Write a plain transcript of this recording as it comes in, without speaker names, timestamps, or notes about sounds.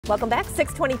Welcome back,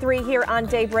 6:23 here on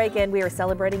Daybreak, and we are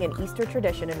celebrating an Easter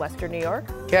tradition in Western New York.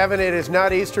 Kevin, it is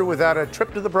not Easter without a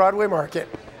trip to the Broadway market.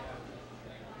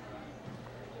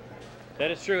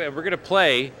 That is true, and we're going to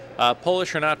play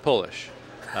Polish or not Polish.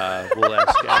 We'll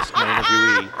ask my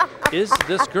interviewee, is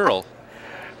this girl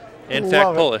in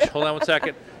fact Polish? Hold on one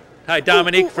second. Hi,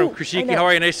 Dominique from Krzyzewski. How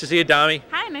are you? Nice to see you, Domi.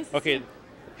 Hi, nice to see you.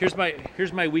 Okay,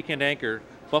 here's my weekend anchor,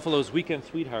 Buffalo's weekend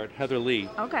sweetheart, Heather Lee.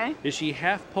 Okay. Is she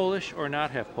half Polish or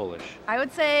not half Polish? I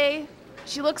would say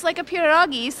she looks like a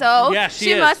pierogi, so yeah,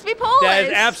 she must be Polish. That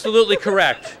is absolutely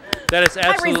correct. That is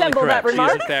absolutely correct. That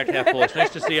remark. She is in fact half Polish. Nice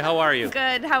to see you. How are you?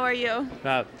 Good. How are you?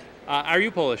 Are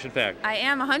you Polish, in fact? I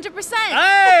am 100%.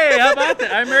 Hey, how about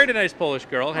that? I married a nice Polish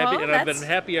girl, and I've been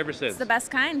happy ever since. It's the best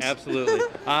kind. Absolutely.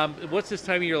 What's this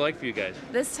time of year like for you guys?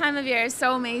 This time of year is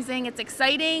so amazing. It's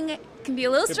exciting. It can be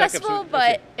a little stressful,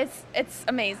 but it's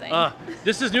amazing.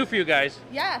 This is new for you guys.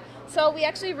 Yeah. So we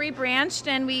actually rebranched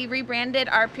and we rebranded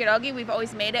our pierogi. We've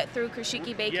always made it through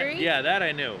Krzyzewski Bakery. Yeah, that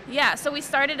I knew. Yeah, so we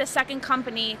started a second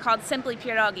company called Simply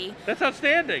Pierogi. That's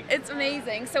outstanding. It's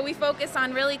amazing. So we focus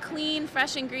on really clean,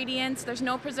 fresh ingredients. There's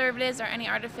no preservatives or any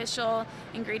artificial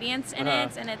ingredients in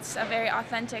it, and it's a very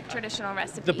authentic, traditional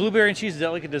recipe. The blueberry and cheese, is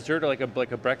that like a dessert or like a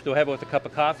breakfast? Do I have it with a cup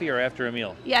of coffee or after a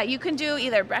meal? Yeah, you can do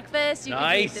either breakfast, you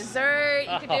can do dessert,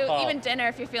 you can do even dinner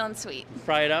if you're feeling sweet.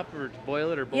 Fry it up or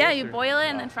boil it or boil it? Yeah, you boil it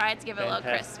and then fry it to give it a little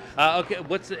crisp. Okay,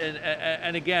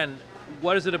 and again,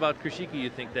 what is it about Krzyzewski you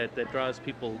think that draws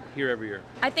people here every year?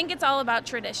 I think it's all about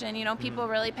tradition. You know, people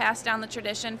really pass down the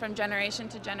tradition from generation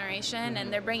to generation,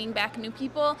 and they're bringing back new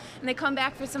people, and they come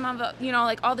back for some of the, you know,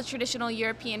 like all the traditional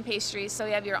European pastries. So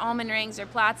you have your almond rings, your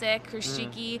placek,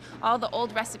 Krzyzewski, all the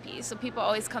old recipes. So people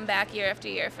always come back year after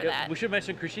year for that. We should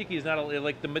mention Krzyzewski is not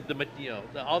like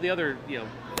all the other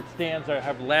stands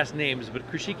have last names, but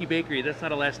Krzyzewski Bakery, that's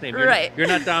not a last name. You're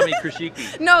not Domi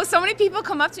Krzyzewski. No, so many people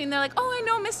come up to me and they're like, "Oh, I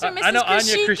know Mr. and Mrs.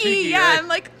 Krzyzewski." Yeah, right? I'm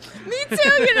like, me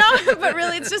too, you know. But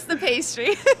really, it's just the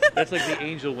pastry. That's like the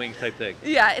angel wings type thing.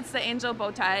 Yeah, it's the angel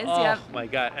bow ties. Oh my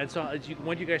God! And so,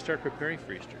 when do you guys start preparing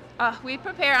for Easter? We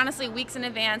prepare honestly weeks in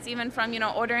advance, even from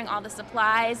ordering all the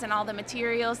supplies and all the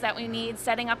materials that we need,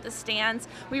 setting up the stands.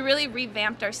 We really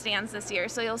revamped our stands this year,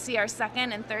 so you'll see our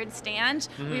second and third stand.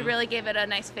 We really gave it a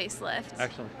nice facelift.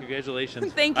 Excellent!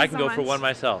 Congratulations! Thank you. I can go for one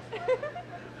myself.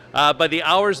 By the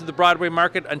hours of the Broadway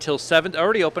market until 7,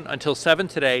 already open until 7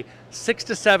 today, 6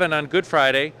 to 7 on Good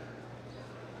Friday,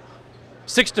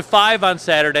 6 to 5 on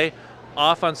Saturday,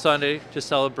 off on Sunday to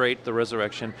celebrate the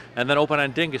resurrection, and then open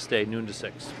on Dingus Day, noon to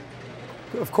 6.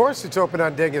 Of course, it's open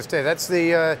on Dingus Day. That's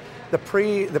the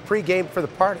pre-game for the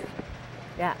party.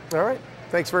 Yeah. All right.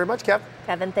 Thanks very much, Kevin.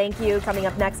 Kevin, thank you. Coming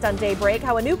up next on Daybreak,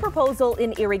 how a new proposal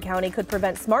in Erie County could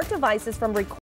prevent smart devices from recording